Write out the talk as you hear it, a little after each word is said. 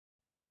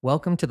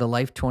Welcome to the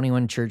Life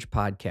 21 Church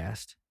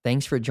podcast.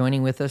 Thanks for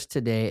joining with us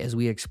today as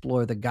we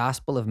explore the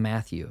Gospel of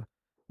Matthew.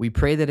 We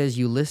pray that as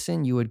you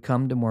listen, you would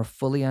come to more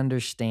fully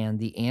understand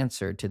the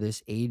answer to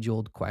this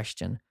age-old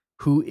question: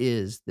 who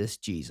is this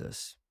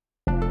Jesus?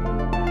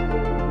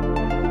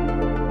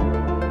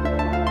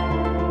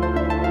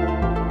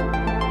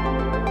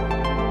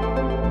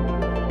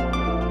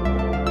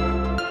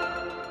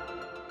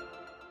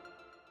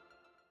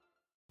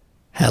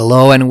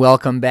 Hello and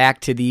welcome back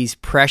to these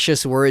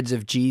precious words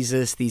of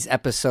Jesus. These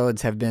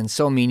episodes have been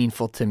so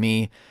meaningful to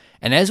me.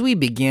 And as we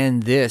begin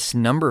this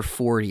number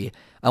 40,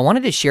 I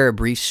wanted to share a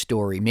brief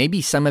story.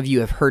 Maybe some of you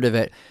have heard of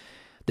it.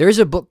 There's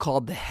a book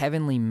called The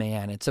Heavenly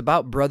Man. It's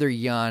about Brother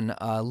Yun,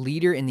 a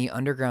leader in the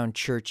underground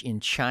church in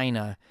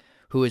China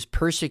who is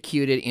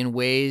persecuted in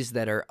ways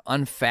that are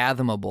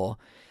unfathomable.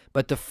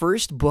 But the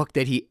first book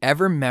that he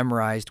ever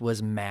memorized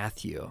was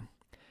Matthew.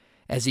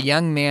 As a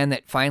young man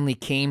that finally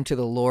came to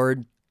the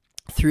Lord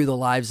through the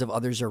lives of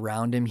others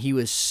around him, he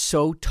was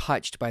so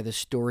touched by the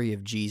story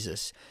of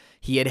Jesus.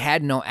 He had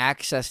had no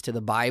access to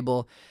the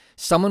Bible.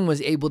 Someone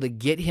was able to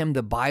get him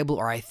the Bible,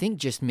 or I think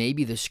just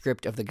maybe the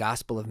script of the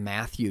Gospel of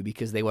Matthew,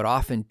 because they would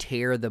often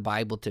tear the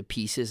Bible to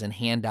pieces and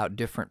hand out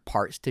different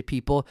parts to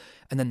people,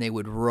 and then they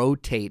would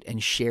rotate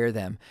and share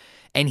them.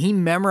 And he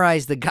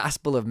memorized the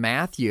Gospel of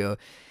Matthew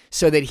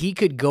so that he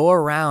could go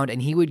around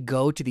and he would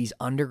go to these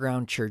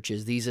underground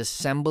churches, these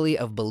assembly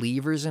of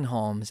believers in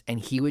homes, and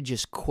he would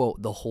just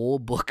quote the whole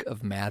book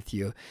of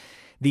Matthew.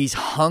 These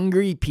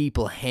hungry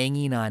people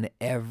hanging on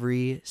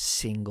every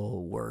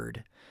single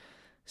word.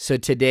 So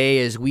today,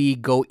 as we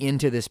go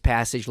into this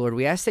passage, Lord,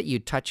 we ask that you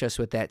touch us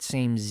with that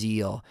same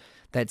zeal,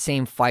 that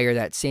same fire,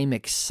 that same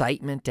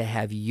excitement to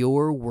have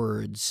your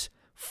words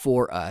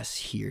for us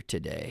here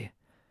today.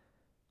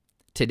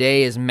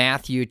 Today is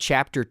Matthew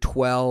chapter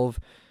 12,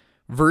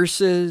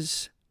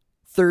 verses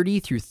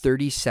 30 through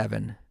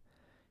 37,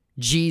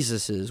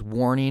 Jesus'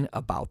 warning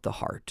about the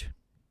heart.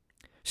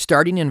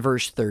 Starting in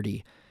verse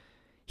 30,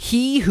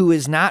 "He who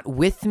is not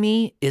with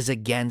me is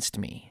against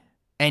me,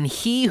 and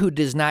he who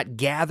does not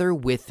gather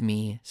with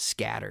me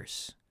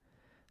scatters."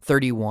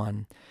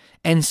 31,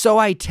 "And so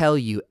I tell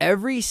you,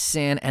 every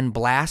sin and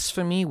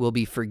blasphemy will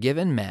be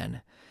forgiven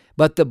men,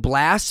 but the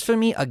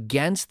blasphemy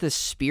against the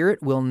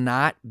Spirit will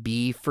not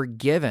be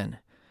forgiven.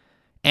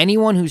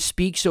 Anyone who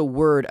speaks a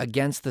word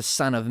against the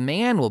Son of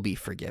Man will be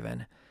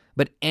forgiven,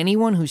 but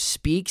anyone who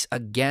speaks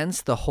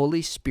against the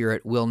Holy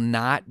Spirit will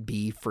not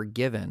be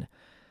forgiven,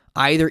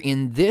 either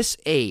in this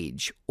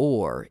age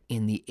or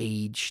in the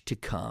age to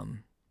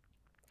come."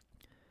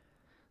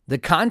 The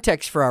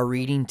context for our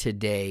reading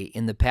today,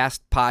 in the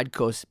past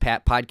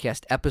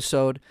podcast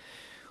episode,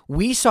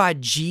 we saw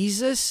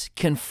Jesus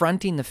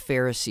confronting the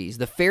Pharisees.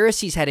 The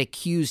Pharisees had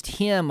accused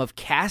him of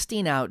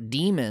casting out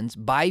demons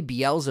by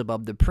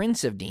Beelzebub, the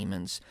prince of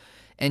demons.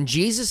 And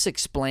Jesus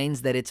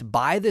explains that it's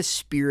by the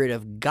Spirit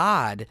of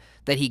God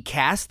that he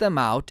cast them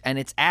out, and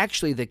it's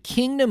actually the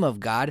kingdom of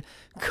God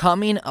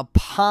coming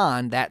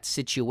upon that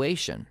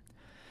situation.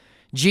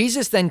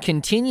 Jesus then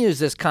continues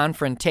this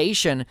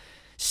confrontation,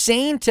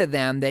 saying to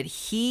them that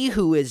he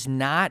who is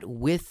not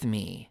with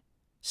me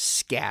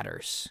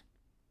scatters.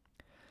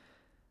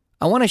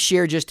 I want to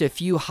share just a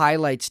few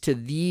highlights to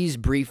these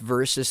brief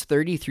verses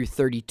 30 through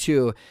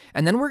 32,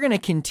 and then we're going to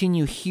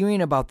continue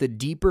hearing about the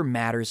deeper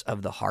matters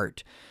of the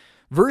heart.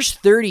 Verse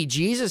 30,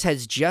 Jesus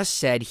has just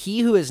said,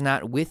 "He who is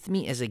not with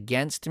me is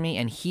against me,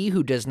 and he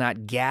who does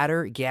not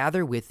gather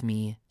with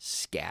me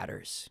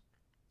scatters."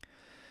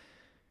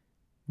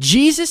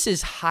 Jesus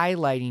is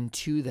highlighting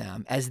to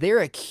them, as they're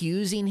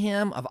accusing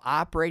him of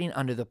operating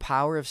under the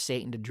power of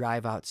Satan to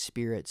drive out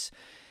spirits,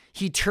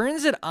 he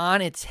turns it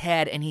on its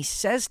head and he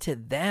says to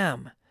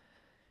them,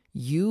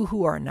 "You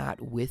who are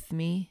not with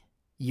me,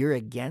 you're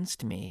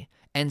against me,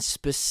 and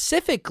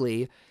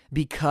specifically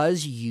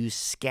because you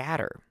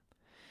scatter."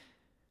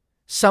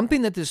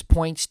 Something that this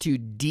points to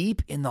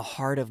deep in the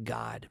heart of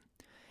God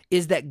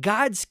is that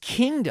God's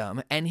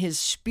kingdom and his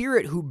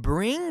Spirit who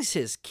brings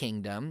his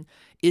kingdom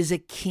is a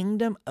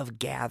kingdom of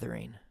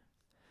gathering.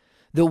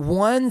 The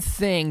one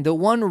thing, the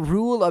one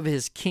rule of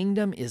his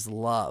kingdom is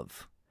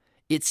love.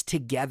 It's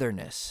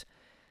togetherness.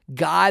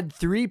 God,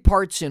 three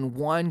parts in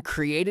one,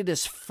 created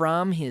us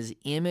from his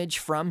image,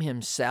 from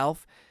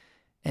himself.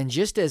 And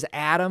just as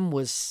Adam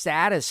was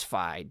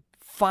satisfied,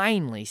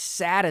 finally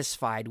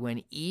satisfied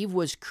when Eve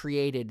was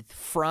created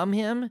from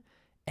him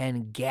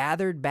and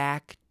gathered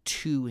back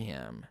to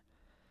him,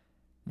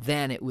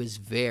 then it was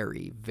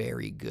very,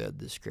 very good,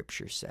 the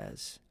scripture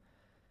says.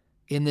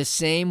 In the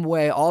same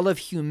way, all of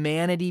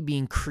humanity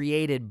being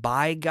created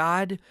by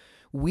God,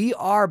 we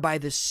are, by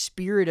the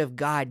Spirit of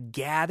God,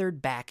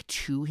 gathered back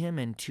to him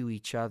and to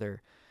each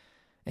other.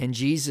 And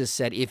Jesus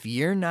said, if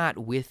you're not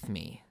with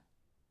me,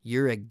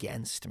 you're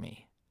against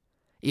me.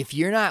 If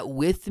you're not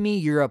with me,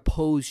 you're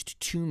opposed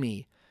to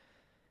me.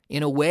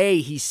 In a way,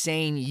 he's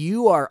saying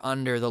you are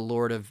under the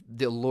Lord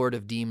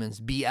of demons,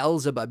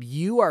 Beelzebub.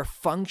 You are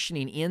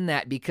functioning in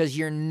that because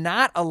you're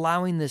not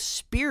allowing the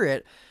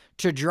Spirit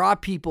to draw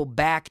people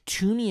back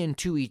to me and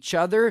to each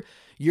other.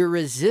 You're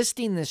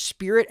resisting the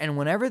Spirit, and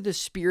whenever the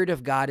Spirit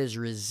of God is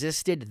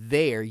resisted,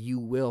 there you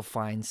will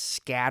find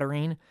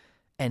scattering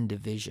and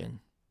division.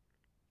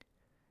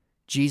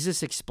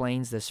 Jesus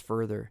explains this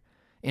further.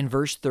 In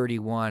verse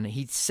 31,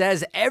 he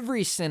says,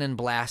 every sin and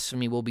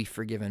blasphemy will be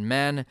forgiven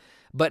men,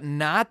 but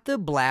not the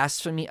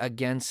blasphemy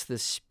against the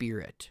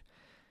Spirit.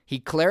 He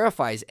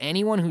clarifies,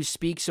 anyone who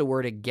speaks a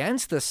word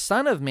against the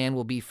Son of Man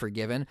will be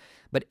forgiven,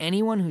 but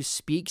anyone who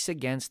speaks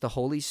against the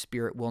Holy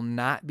Spirit will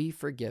not be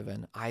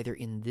forgiven, either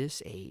in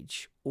this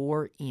age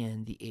or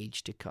in the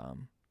age to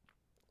come.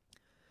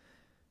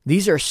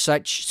 These are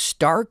such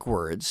stark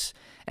words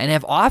and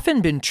have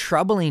often been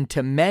troubling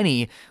to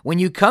many. When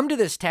you come to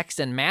this text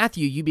in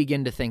Matthew, you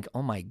begin to think,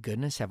 oh my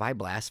goodness, have I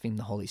blasphemed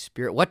the Holy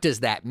Spirit? What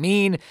does that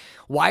mean?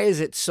 Why is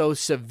it so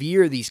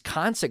severe, these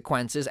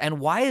consequences? And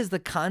why is the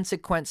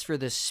consequence for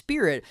the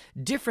Spirit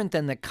different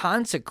than the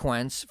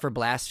consequence for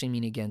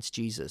blaspheming against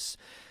Jesus?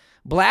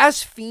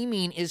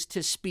 Blaspheming is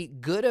to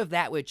speak good of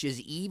that which is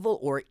evil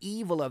or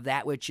evil of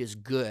that which is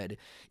good.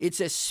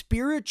 It's a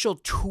spiritual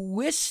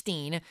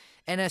twisting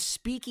and a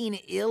speaking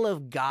ill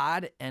of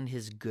God and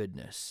his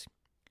goodness.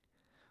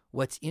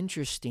 What's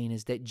interesting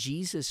is that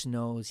Jesus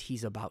knows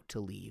he's about to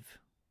leave.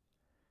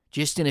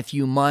 Just in a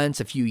few months,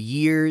 a few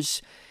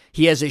years,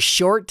 he has a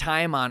short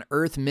time on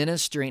earth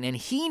ministering, and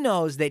he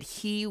knows that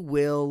he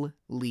will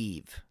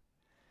leave.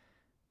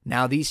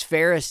 Now, these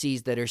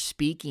Pharisees that are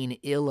speaking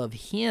ill of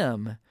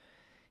him,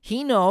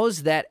 he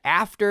knows that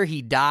after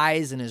he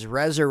dies and is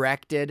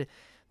resurrected,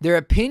 their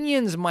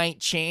opinions might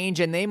change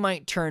and they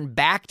might turn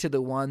back to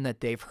the one that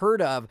they've heard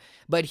of.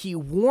 But he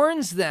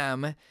warns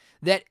them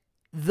that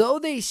though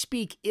they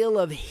speak ill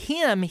of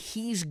him,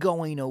 he's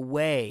going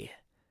away.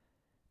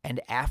 And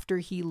after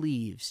he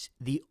leaves,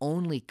 the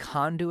only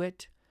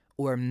conduit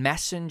or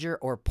messenger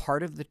or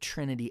part of the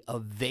Trinity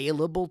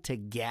available to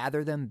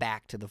gather them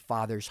back to the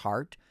Father's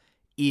heart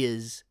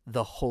is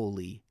the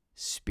Holy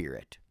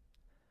Spirit.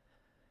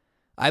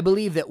 I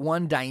believe that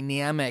one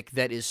dynamic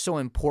that is so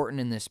important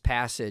in this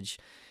passage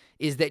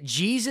is that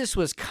Jesus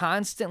was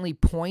constantly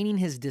pointing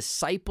his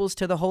disciples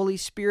to the Holy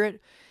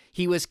Spirit.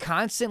 He was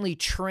constantly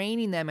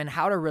training them in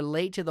how to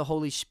relate to the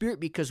Holy Spirit,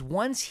 because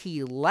once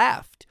he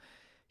left,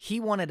 he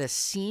wanted a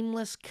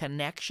seamless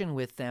connection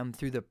with them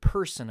through the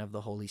person of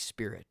the Holy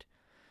Spirit.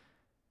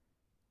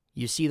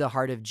 You see the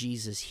heart of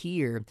Jesus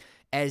here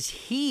as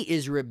he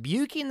is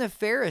rebuking the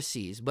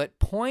Pharisees, but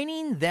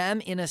pointing them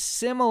in a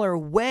similar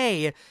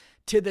way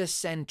to the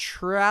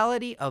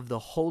centrality of the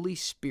Holy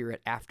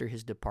Spirit after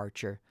his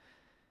departure.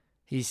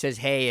 He says,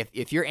 hey,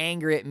 if you're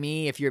angry at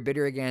me, if you're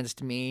bitter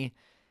against me,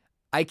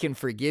 I can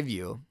forgive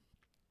you.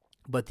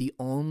 But the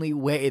only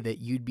way that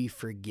you'd be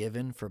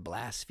forgiven for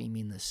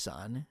blaspheming the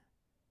Son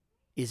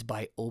is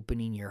by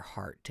opening your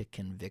heart to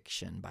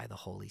conviction by the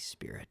Holy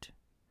Spirit.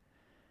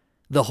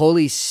 The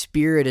Holy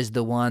Spirit is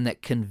the one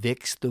that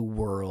convicts the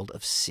world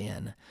of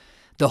sin.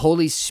 The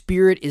Holy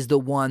Spirit is the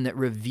one that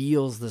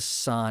reveals the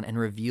Son and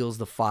reveals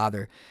the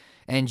Father.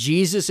 And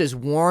Jesus is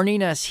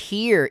warning us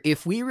here,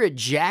 if we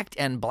reject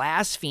and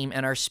blaspheme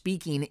and are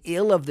speaking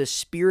ill of the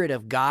Spirit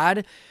of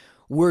God,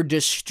 we're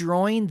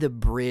destroying the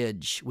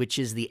bridge, which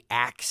is the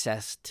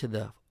access to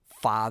the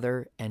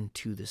Father and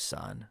to the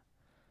Son.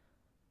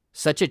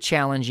 Such a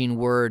challenging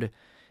word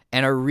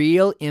and a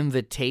real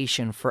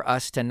invitation for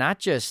us to not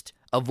just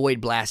avoid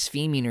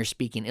blaspheming or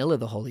speaking ill of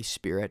the Holy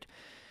Spirit,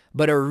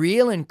 but a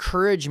real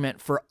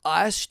encouragement for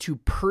us to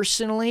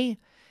personally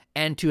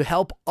and to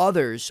help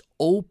others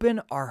open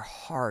our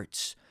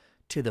hearts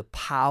to the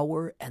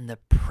power and the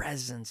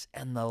presence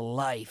and the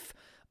life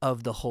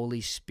of the Holy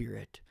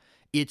Spirit.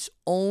 It's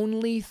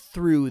only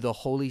through the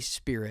Holy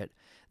Spirit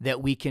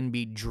that we can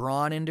be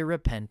drawn into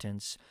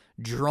repentance,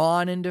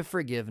 drawn into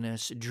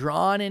forgiveness,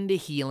 drawn into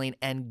healing,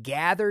 and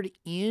gathered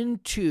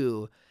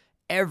into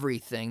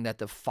everything that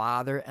the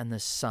Father and the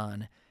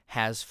Son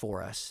has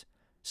for us.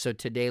 So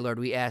today, Lord,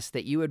 we ask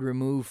that you would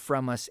remove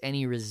from us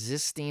any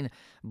resisting,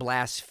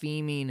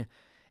 blaspheming,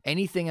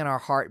 anything in our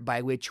heart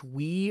by which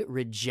we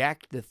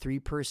reject the three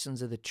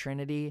persons of the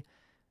Trinity,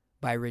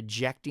 by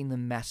rejecting the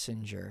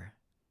messenger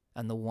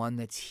and the one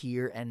that's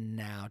here and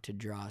now to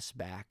draw us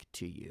back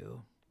to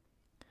you.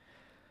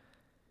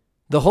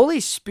 The Holy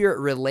Spirit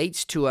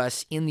relates to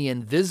us in the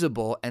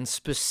invisible and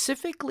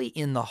specifically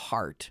in the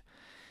heart.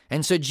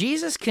 And so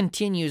Jesus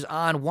continues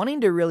on, wanting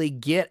to really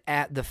get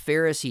at the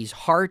Pharisees'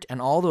 heart and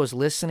all those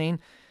listening,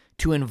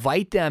 to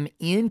invite them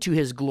into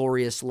his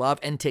glorious love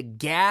and to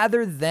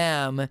gather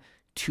them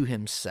to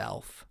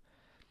himself.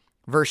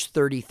 Verse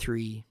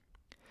 33,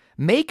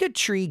 make a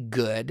tree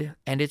good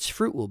and its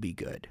fruit will be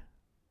good,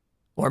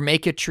 or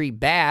make a tree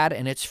bad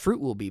and its fruit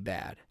will be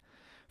bad.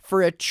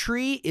 For a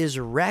tree is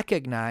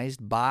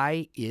recognized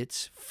by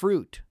its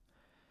fruit.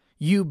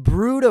 You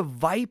brood of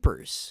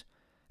vipers,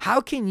 how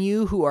can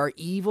you who are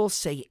evil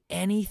say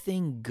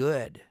anything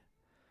good?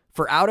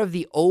 For out of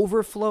the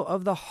overflow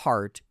of the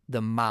heart,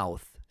 the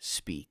mouth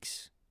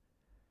speaks.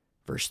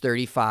 Verse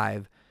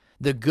 35,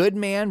 the good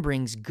man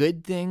brings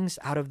good things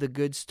out of the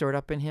good stored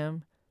up in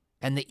him,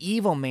 and the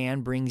evil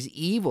man brings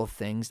evil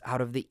things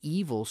out of the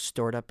evil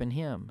stored up in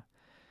him.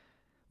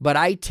 But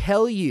I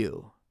tell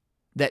you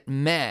that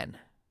men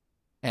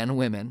and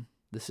women,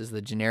 this is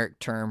the generic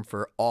term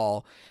for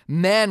all,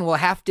 men will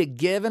have to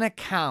give an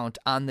account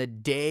on the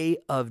day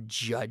of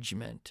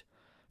judgment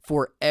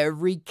for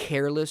every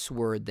careless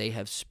word they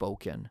have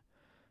spoken.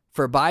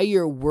 For by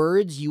your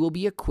words you will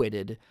be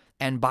acquitted,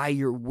 and by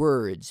your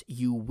words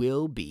you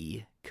will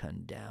be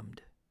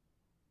condemned.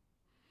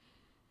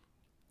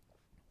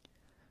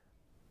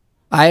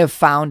 I have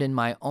found in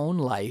my own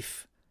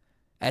life,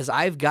 as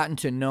I've gotten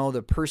to know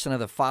the person of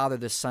the Father,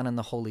 the Son, and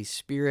the Holy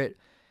Spirit,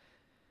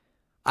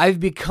 I've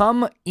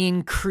become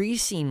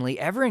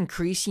ever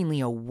increasingly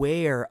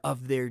aware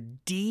of their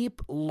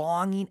deep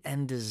longing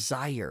and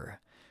desire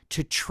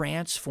to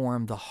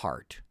transform the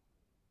heart.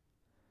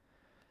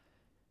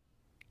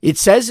 It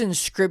says in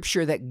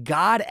Scripture that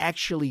God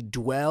actually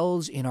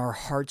dwells in our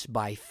hearts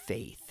by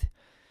faith.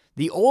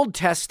 The Old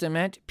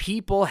Testament,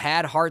 people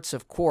had hearts,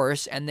 of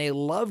course, and they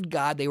loved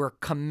God. They were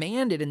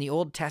commanded in the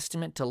Old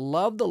Testament to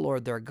love the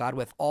Lord their God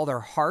with all their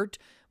heart,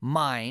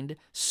 mind,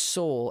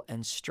 soul,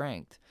 and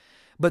strength.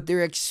 But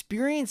their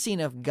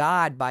experiencing of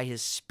God by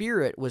His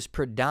Spirit was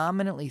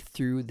predominantly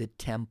through the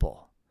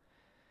temple.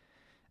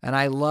 And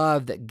I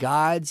love that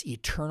God's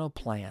eternal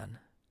plan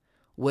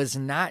was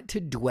not to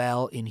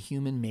dwell in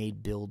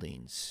human-made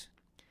buildings.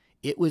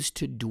 It was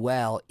to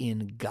dwell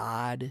in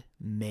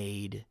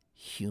God-made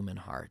human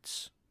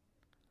hearts.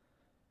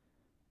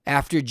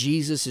 After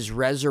Jesus is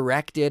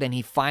resurrected and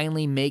He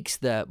finally makes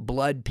the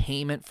blood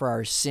payment for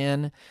our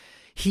sin,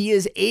 He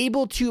is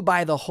able to,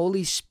 by the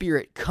Holy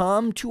Spirit,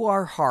 come to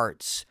our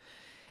hearts,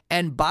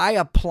 and by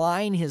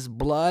applying His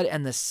blood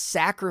and the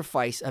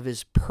sacrifice of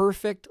His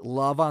perfect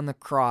love on the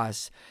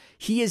cross,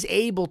 He is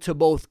able to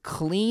both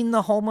clean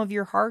the home of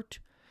your heart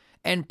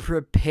and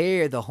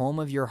prepare the home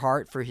of your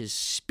heart for His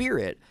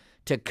Spirit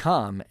to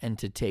come and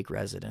to take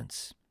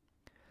residence.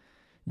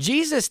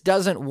 Jesus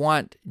doesn't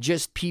want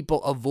just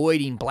people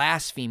avoiding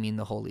blaspheming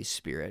the Holy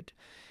Spirit.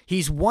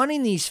 He's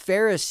wanting these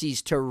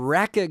Pharisees to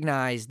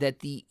recognize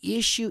that the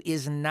issue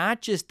is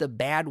not just the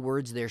bad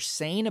words they're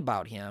saying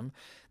about Him,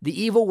 the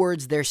evil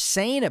words they're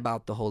saying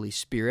about the Holy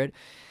Spirit.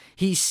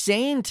 He's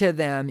saying to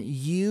them,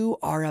 you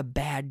are a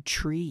bad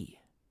tree.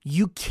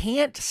 You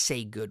can't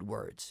say good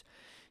words.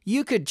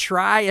 You could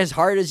try as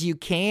hard as you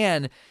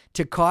can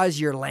to cause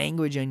your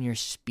language and your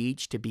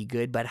speech to be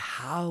good, but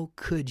how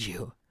could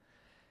you?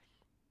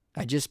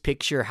 I just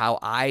picture how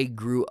I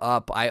grew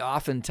up. I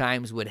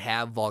oftentimes would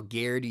have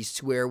vulgarity,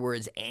 swear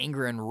words,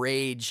 anger, and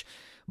rage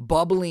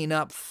bubbling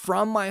up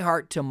from my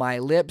heart to my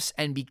lips.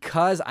 And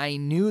because I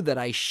knew that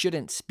I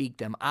shouldn't speak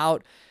them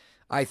out,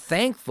 I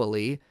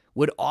thankfully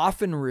would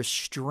often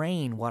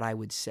restrain what I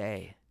would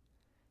say.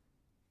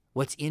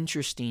 What's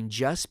interesting,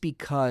 just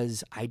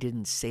because I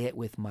didn't say it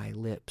with my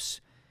lips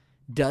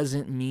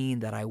doesn't mean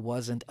that I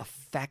wasn't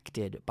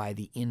affected by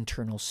the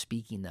internal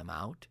speaking them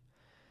out,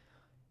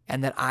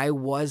 and that I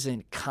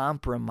wasn't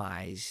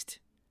compromised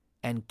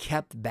and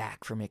kept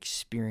back from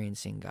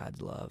experiencing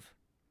God's love.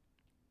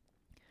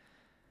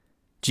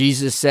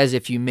 Jesus says,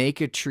 if you make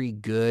a tree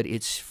good,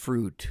 its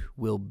fruit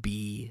will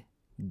be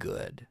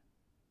good.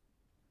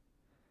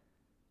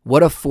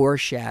 What a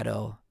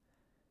foreshadow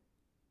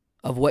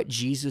of what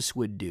Jesus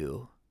would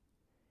do.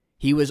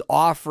 He was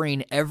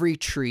offering every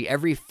tree,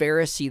 every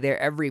Pharisee there,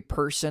 every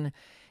person.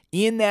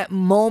 In that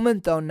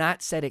moment, though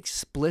not said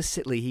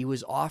explicitly, He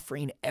was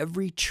offering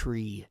every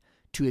tree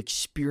to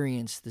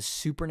experience the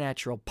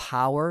supernatural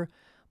power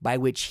by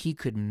which He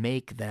could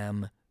make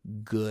them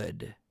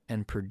good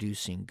and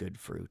producing good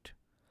fruit.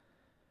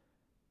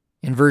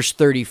 In verse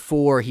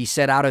 34, He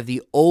said, out of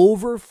the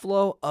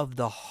overflow of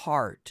the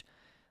heart,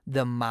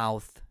 the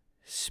mouth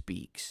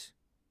speaks.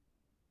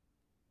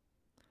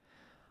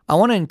 I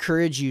want to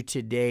encourage you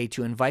today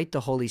to invite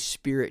the Holy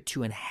Spirit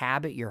to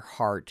inhabit your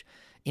heart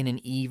in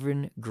an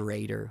even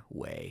greater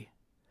way.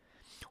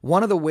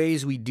 One of the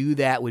ways we do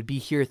that would be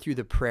here through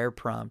the prayer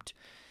prompt,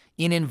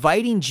 in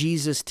inviting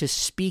Jesus to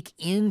speak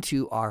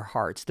into our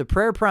hearts. The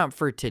prayer prompt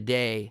for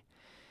today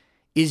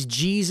is,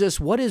 Jesus,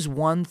 what is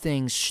one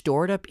thing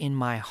stored up in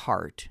my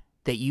heart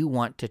that you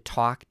want to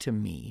talk to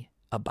me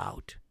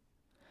about?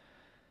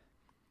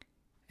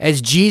 As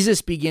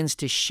Jesus begins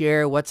to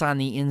share what's on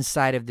the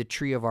inside of the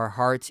tree of our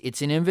hearts,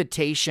 it's an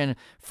invitation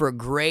for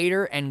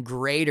greater and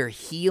greater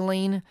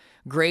healing,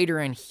 greater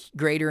and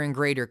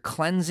greater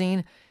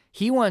cleansing.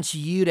 He wants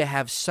you to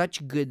have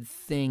such good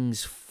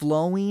things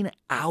flowing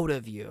out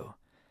of you.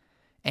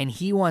 And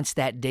He wants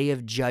that day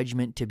of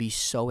judgment to be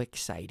so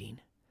exciting.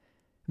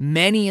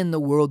 Many in the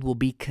world will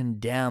be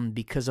condemned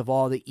because of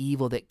all the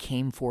evil that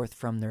came forth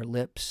from their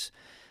lips.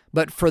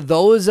 But for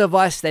those of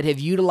us that have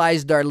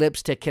utilized our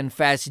lips to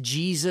confess,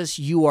 Jesus,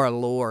 you are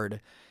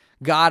Lord.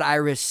 God, I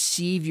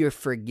receive your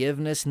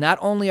forgiveness. Not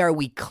only are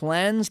we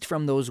cleansed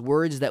from those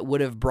words that would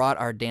have brought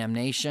our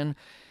damnation,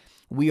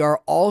 we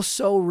are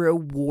also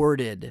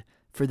rewarded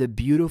for the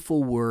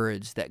beautiful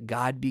words that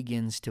God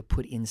begins to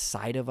put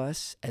inside of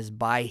us as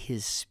by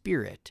His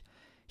Spirit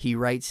He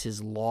writes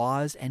His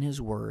laws and His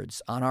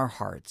words on our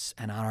hearts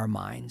and on our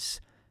minds.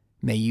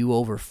 May you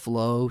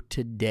overflow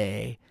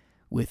today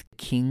with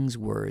King's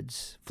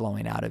words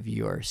flowing out of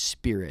your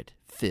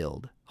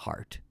Spirit-filled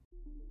heart.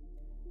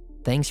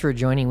 Thanks for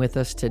joining with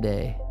us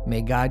today.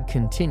 May God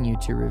continue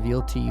to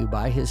reveal to you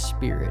by His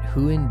Spirit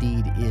who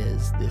indeed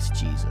is this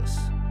Jesus.